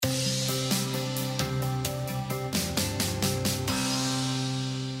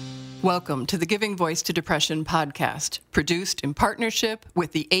Welcome to the Giving Voice to Depression podcast, produced in partnership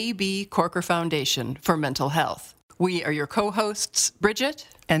with the A.B. Corker Foundation for Mental Health. We are your co-hosts, Bridget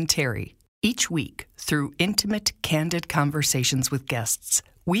and Terry. Each week, through intimate, candid conversations with guests,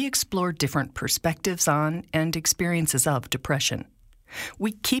 we explore different perspectives on and experiences of depression.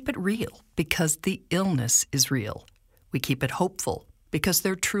 We keep it real because the illness is real. We keep it hopeful because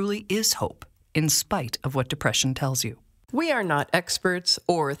there truly is hope, in spite of what depression tells you. We are not experts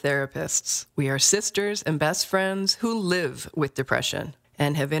or therapists. We are sisters and best friends who live with depression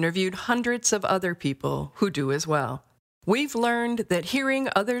and have interviewed hundreds of other people who do as well. We've learned that hearing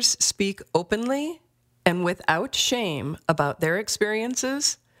others speak openly and without shame about their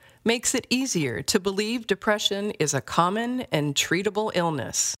experiences makes it easier to believe depression is a common and treatable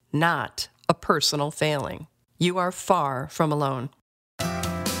illness, not a personal failing. You are far from alone.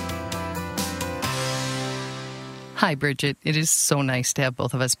 Hi, Bridget. It is so nice to have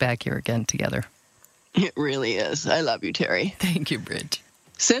both of us back here again together. It really is. I love you, Terry. Thank you, Bridget.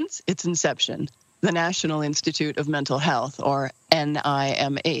 Since its inception, the National Institute of Mental Health, or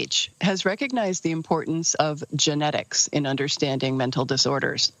NIMH, has recognized the importance of genetics in understanding mental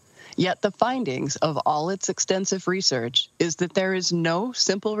disorders. Yet the findings of all its extensive research is that there is no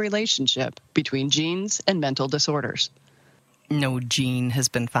simple relationship between genes and mental disorders. No gene has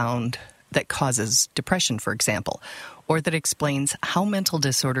been found that causes depression, for example, or that explains how mental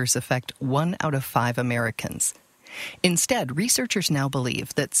disorders affect 1 out of 5 Americans. Instead, researchers now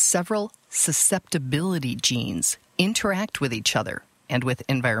believe that several susceptibility genes interact with each other and with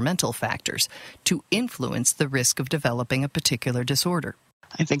environmental factors to influence the risk of developing a particular disorder.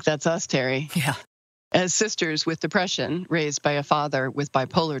 I think that's us, Terry. Yeah. As sisters with depression, raised by a father with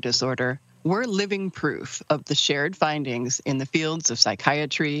bipolar disorder, we're living proof of the shared findings in the fields of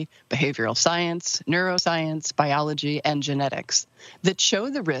psychiatry, behavioral science, neuroscience, biology, and genetics that show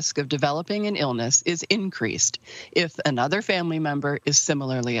the risk of developing an illness is increased if another family member is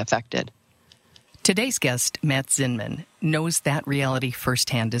similarly affected. Today's guest, Matt Zinman, knows that reality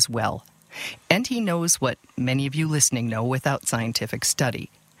firsthand as well. And he knows what many of you listening know without scientific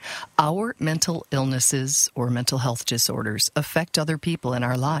study. Our mental illnesses or mental health disorders affect other people in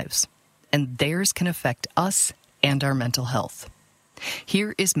our lives, and theirs can affect us and our mental health.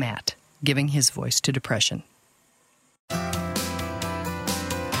 Here is Matt giving his voice to depression.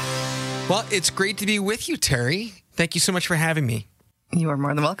 Well, it's great to be with you, Terry. Thank you so much for having me. You are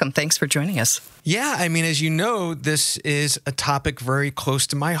more than welcome. Thanks for joining us. Yeah, I mean, as you know, this is a topic very close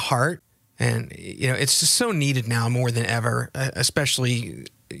to my heart. And, it's just so needed now more than ever, especially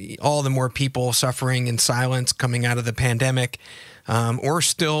all the more people suffering in silence coming out of the pandemic, or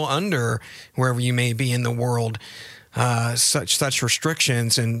still under wherever you may be in the world, such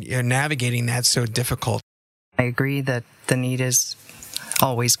restrictions, and navigating that's so difficult. I agree that the need is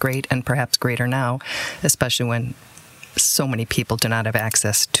always great and perhaps greater now, especially when so many people do not have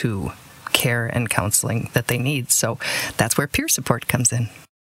access to care and counseling that they need. So that's where peer support comes in.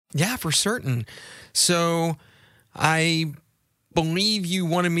 Yeah, for certain. So I believe you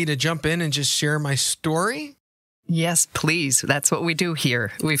wanted me to jump in and just share my story. Yes, please. That's what we do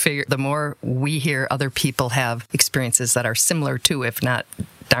here. We figure the more we hear other people have experiences that are similar to, if not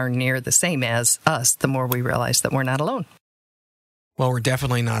darn near the same as us, the more we realize that we're not alone. Well, we're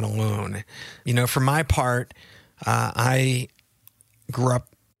definitely not alone. For my part, I grew up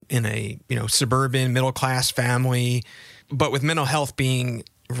in a, suburban middle-class family, but with mental health being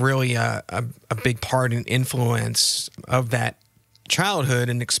really a big part and influence of that childhood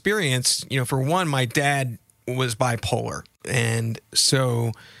and experience. For one, my dad was bipolar. And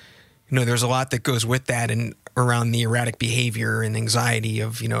so, there's a lot that goes with that and around the erratic behavior and anxiety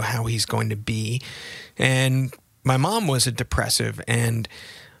of, how he's going to be. And my mom was a depressive and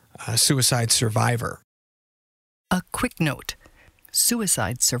a suicide survivor. A quick note.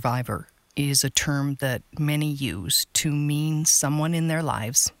 Suicide survivor is a term that many use to mean someone in their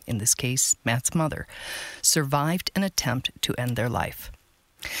lives, in this case, Matt's mother, survived an attempt to end their life.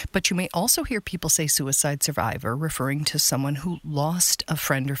 But you may also hear people say suicide survivor referring to someone who lost a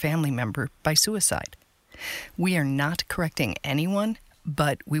friend or family member by suicide. We are not correcting anyone,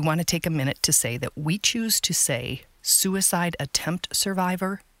 but we want to take a minute to say that we choose to say suicide attempt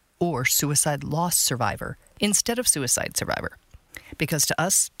survivor or suicide loss survivor instead of suicide survivor, because to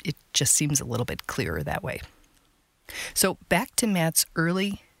us, it just seems a little bit clearer that way. So back to Matt's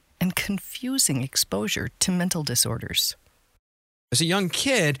early and confusing exposure to mental disorders. As a young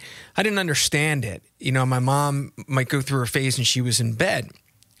kid, I didn't understand it. My mom might go through a phase and she was in bed,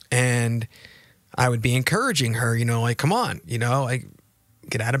 and I would be encouraging her, come on,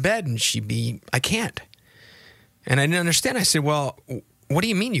 get out of bed. And she'd be, I can't. And I didn't understand. I said, well, what do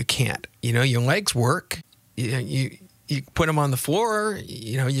you mean you can't? Your legs work. You put them on the floor.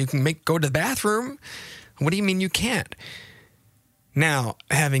 You can go to the bathroom. What do you mean you can't? Now,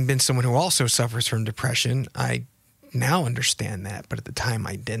 having been someone who also suffers from depression, I now understand that, but at the time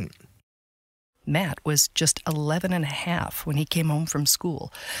I didn't. Matt was just 11 and a half when he came home from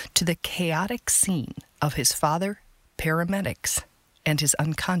school to the chaotic scene of his father, paramedics, and his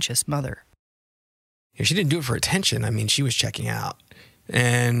unconscious mother. She didn't do it for attention. I mean, she was checking out.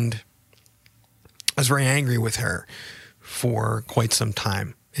 And I was very angry with her for quite some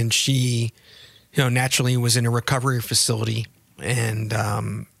time. And she, naturally was in a recovery facility. And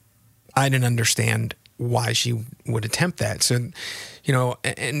I didn't understand why she would attempt that. So,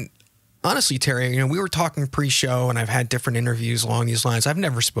 and honestly, Terry, we were talking pre-show, and I've had different interviews along these lines. I've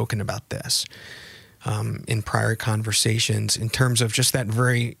never spoken about this in prior conversations in terms of just that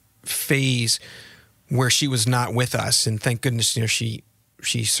very phase where she was not with us. And thank goodness, she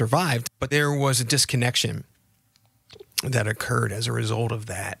survived. But there was a disconnection that occurred as a result of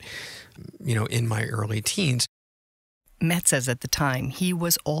that, in my early teens. Matt says at the time he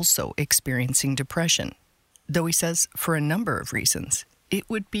was also experiencing depression, though he says for a number of reasons. It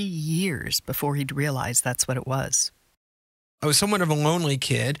would be years before he'd realize that's what it was. I was somewhat of a lonely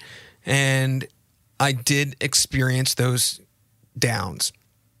kid, and I did experience those downs.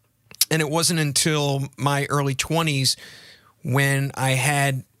 And it wasn't until my early 20s when I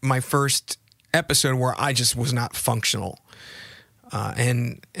had my first episode where I just was not functional.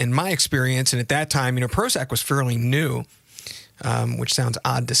 And in my experience, and at that time, Prozac was fairly new, which sounds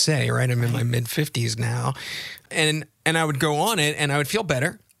odd to say, right? I'm in my mid-50s now. And I would go on it, and I would feel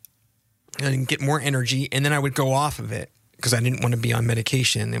better and get more energy, and then I would go off of it because I didn't want to be on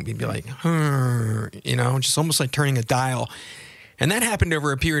medication. And we'd be like, just almost like turning a dial. And that happened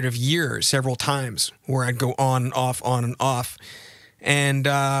over a period of years, several times, where I'd go on and off, on and off. And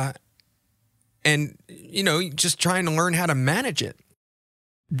just trying to learn how to manage it.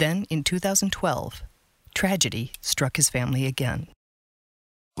 Then in 2012, tragedy struck his family again.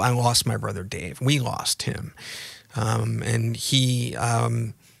 I lost my brother Dave. We lost him. And he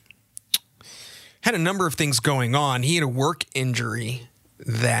had a number of things going on. He had a work injury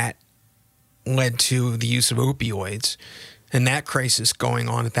that led to the use of opioids and that crisis going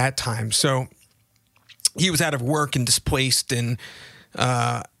on at that time. So he was out of work and displaced, and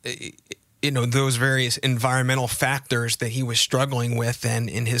those various environmental factors that he was struggling with, and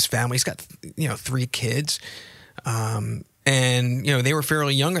in his family, he's got 3 kids, and they were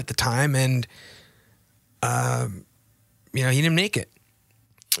fairly young at the time, and he didn't make it.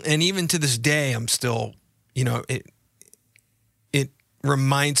 And even to this day, I'm still, it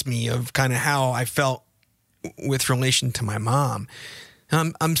reminds me of kind of how I felt with relation to my mom.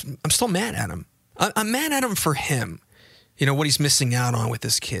 I'm still mad at him. I'm mad at him for him. What he's missing out on with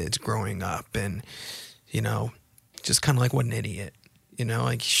his kids growing up, and, just kind of like, what an idiot,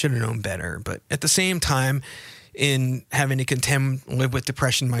 like he should have known better. But at the same time, in having to live with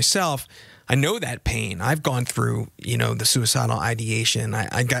depression myself, I know that pain. I've gone through, the suicidal ideation.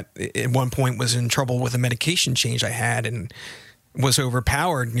 I got, at one point, was in trouble with a medication change I had, and was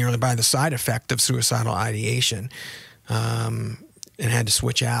overpowered nearly by the side effect of suicidal ideation, and had to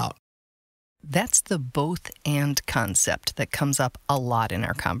switch out. That's the both and concept that comes up a lot in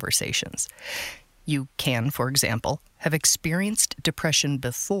our conversations. You can, for example, have experienced depression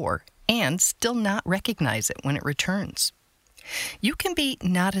before and still not recognize it when it returns. You can be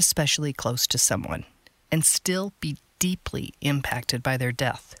not especially close to someone and still be deeply impacted by their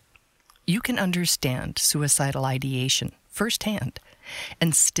death. You can understand suicidal ideation firsthand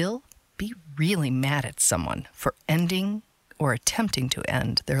and still be really mad at someone for ending or attempting to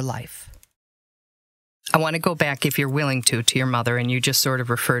end their life. I want to go back, if you're willing to your mother, and you just sort of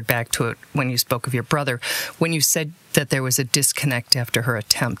referred back to it when you spoke of your brother, when you said that there was a disconnect after her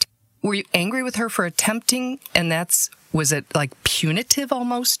attempt. Were you angry with her for attempting, and was it like punitive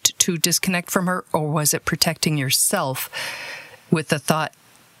almost to disconnect from her, or was it protecting yourself with the thought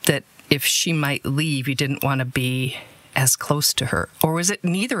that if she might leave, you didn't want to be as close to her? Or was it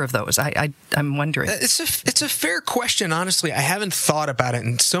neither of those? I'm wondering. It's a fair question, honestly. I haven't thought about it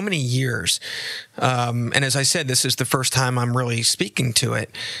in so many years. And as I said, this is the first time I'm really speaking to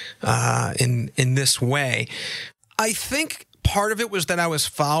it in this way. I think part of it was that I was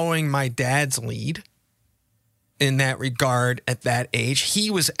following my dad's lead in that regard at that age. He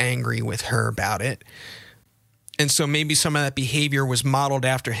was angry with her about it. And so maybe some of that behavior was modeled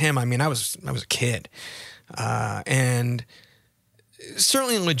after him. I mean, I was a kid. And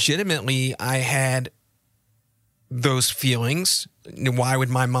certainly legitimately, I had those feelings. Why would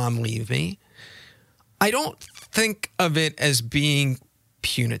my mom leave me? I don't think of it as being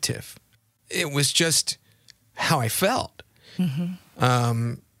punitive. It was just how I felt.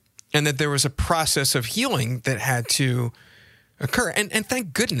 Mm-hmm. And that there was a process of healing that had to occur. And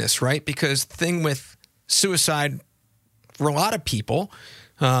thank goodness, right? Because the thing with suicide for a lot of people,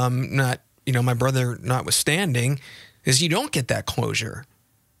 not, my brother notwithstanding, is you don't get that closure.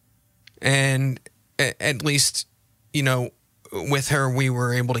 And at least, with her, we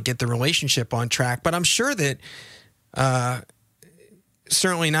were able to get the relationship on track. But I'm sure that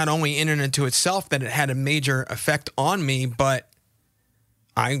certainly not only in and into itself that it had a major effect on me, but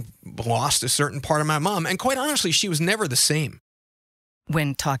I lost a certain part of my mom. And quite honestly, she was never the same.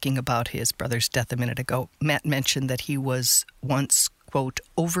 When talking about his brother's death a minute ago, Matt mentioned that he was once, quote,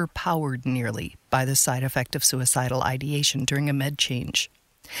 overpowered nearly by the side effect of suicidal ideation during a med change.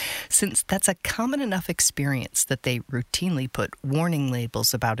 Since that's a common enough experience that they routinely put warning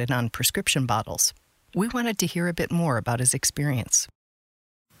labels about it on prescription bottles, we wanted to hear a bit more about his experience.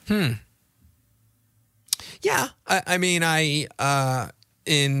 Yeah,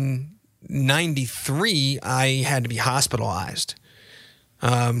 in 93, I had to be hospitalized,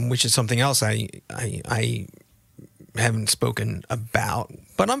 which is something else I haven't spoken about,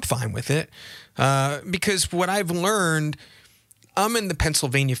 but I'm fine with it because what I've learned, I'm in the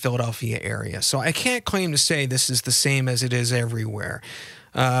Pennsylvania, Philadelphia area, so I can't claim to say this is the same as it is everywhere.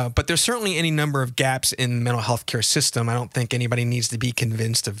 But there's certainly any number of gaps in the mental health care system. I don't think anybody needs to be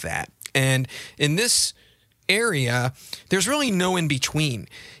convinced of that. And in this area, there's really no in between.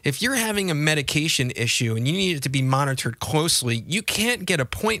 If you're having a medication issue and you need it to be monitored closely, you can't get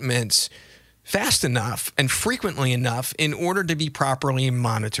appointments fast enough and frequently enough in order to be properly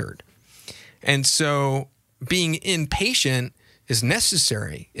monitored. And so being inpatient is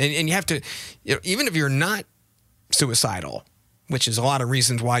necessary. And you have to, even if you're not suicidal, which is a lot of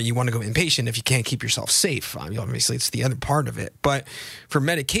reasons why you want to go inpatient if you can't keep yourself safe. Obviously, it's the other part of it. But for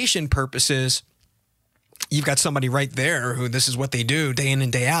medication purposes, you've got somebody right there who this is what they do day in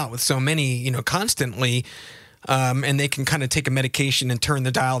and day out with so many, constantly. And they can kind of take a medication and turn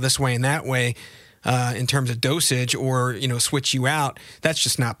the dial this way and that way in terms of dosage or, switch you out. That's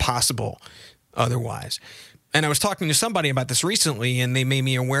just not possible otherwise. And I was talking to somebody about this recently, and they made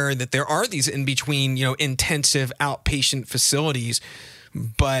me aware that there are these in-between, intensive outpatient facilities.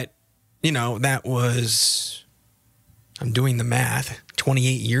 But, that was, I'm doing the math,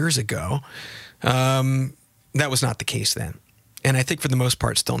 28 years ago. That was not the case then. And I think for the most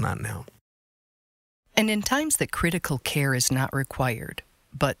part, still not now. And in times that critical care is not required,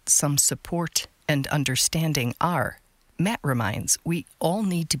 but some support and understanding are, Matt reminds we all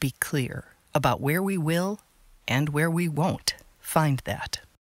need to be clear about where we will and where we won't find that.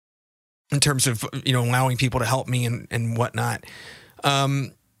 In terms of, allowing people to help me and whatnot.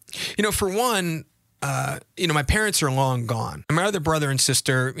 For one, my parents are long gone. My other brother and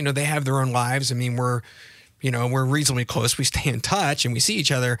sister, they have their own lives. We're reasonably close. We stay in touch and we see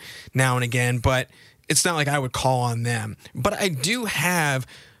each other now and again, but it's not like I would call on them. But I do have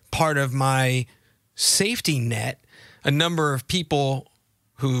part of my safety net, a number of people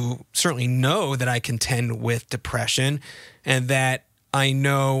who certainly know that I contend with depression and that I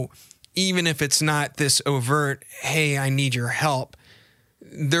know even if it's not this overt, hey, I need your help,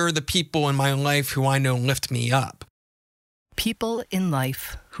 they're the people in my life who I know lift me up. People in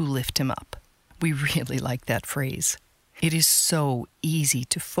life who lift him up. We really like that phrase. It is so easy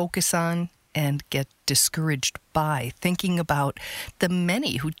to focus on and get discouraged by thinking about the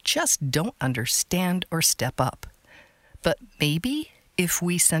many who just don't understand or step up. But maybe if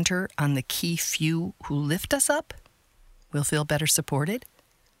we center on the key few who lift us up, we'll feel better supported?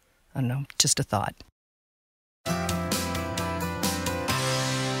 I don't know, just a thought.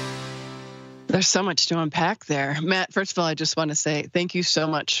 There's so much to unpack there. Matt, first of all, I just want to say thank you so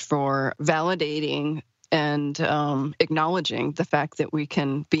much for validating and acknowledging the fact that we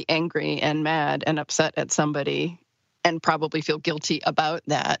can be angry and mad and upset at somebody and probably feel guilty about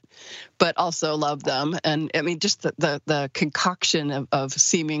that, but also love them. And just the concoction of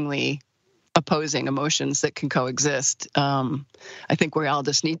seemingly opposing emotions that can coexist. I think we all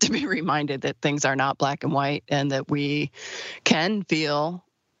just need to be reminded that things are not black and white and that we can feel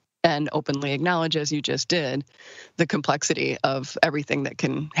and openly acknowledge, as you just did, the complexity of everything that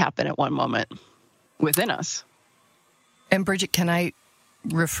can happen at one moment within us. And Bridget, can I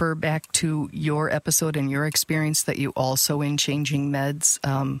refer back to your episode and your experience that you also in changing meds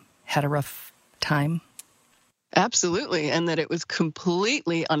had a rough time? Absolutely, and that it was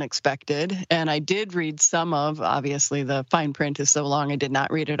completely unexpected. And I did read some of, obviously the fine print is so long I did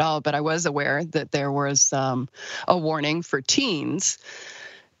not read it all, but I was aware that there was a warning for teens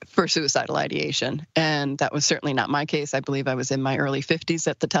for suicidal ideation. And that was certainly not my case. I believe I was in my early 50s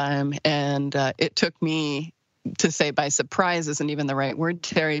at the time. And it took me, to say by surprise isn't even the right word,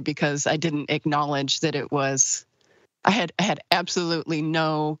 Terry, because I didn't acknowledge that it was, I had absolutely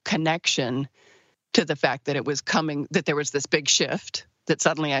no connection to the fact that it was coming, that there was this big shift, that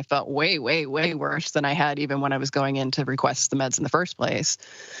suddenly I felt way, way, way worse than I had even when I was going in to request the meds in the first place.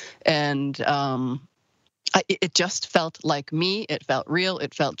 And it just felt like me. It felt real.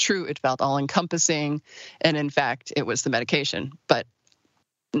 It felt true. It felt all-encompassing. And in fact, it was the medication. But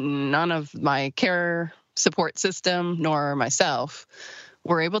none of my care support system nor myself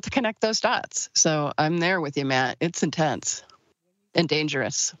were able to connect those dots. So I'm there with you, Matt. It's intense and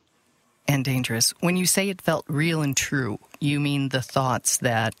dangerous. And dangerous. When you say it felt real and true, you mean the thoughts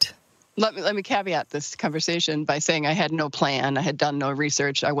that... Let me caveat this conversation by saying I had no plan. I had done no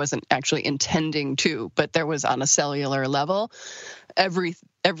research. I wasn't actually intending to, but there was, on a cellular level, every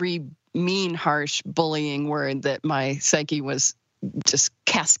mean, harsh, bullying word that my psyche was just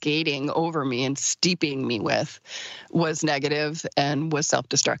cascading over me and steeping me with was negative and was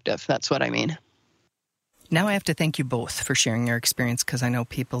self-destructive. That's what I mean. Now I have to thank you both for sharing your experience, because I know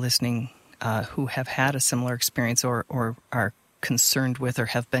people listening who have had a similar experience or are concerned with or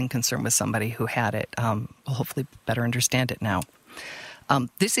have been concerned with somebody who had it will hopefully better understand it now.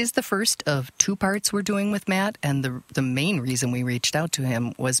 This is the first of two parts we're doing with Matt, and the main reason we reached out to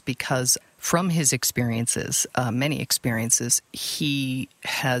him was because from his experiences, many experiences, he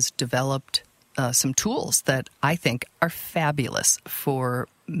has developed some tools that I think are fabulous for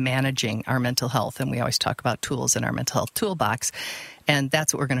managing our mental health. And we always talk about tools in our mental health toolbox. And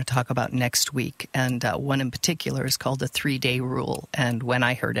that's what we're going to talk about next week. And one in particular is called the 3-day rule. And when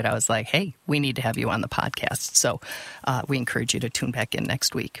I heard it, I was like, hey, we need to have you on the podcast. So we encourage you to tune back in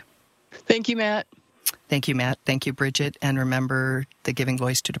next week. Thank you, Matt. Thank you, Matt. Thank you, Bridget. And remember the Giving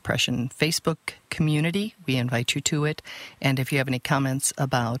Voice to Depression Facebook community. We invite you to it. And if you have any comments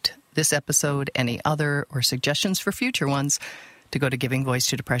about this episode, any other, or suggestions for future ones, to go to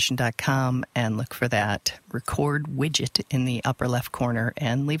givingvoicetodepression.com and look for that record widget in the upper left corner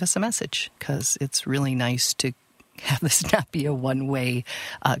and leave us a message, because it's really nice to have this not be a one-way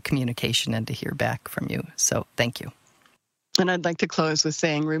communication and to hear back from you. So thank you. And I'd like to close with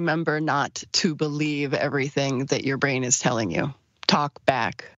saying, remember not to believe everything that your brain is telling you. Talk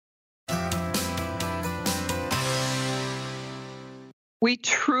back. We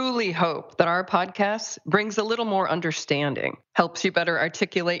truly hope that our podcast brings a little more understanding, helps you better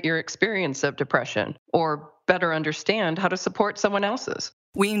articulate your experience of depression, or better understand how to support someone else's.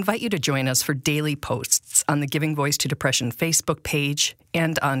 We invite you to join us for daily posts on the Giving Voice to Depression Facebook page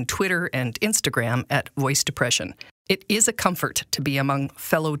and on Twitter and Instagram at Voice Depression. It is a comfort to be among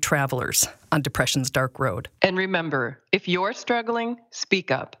fellow travelers on depression's dark road. And remember, if you're struggling, speak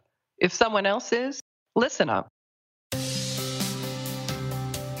up. If someone else is, listen up.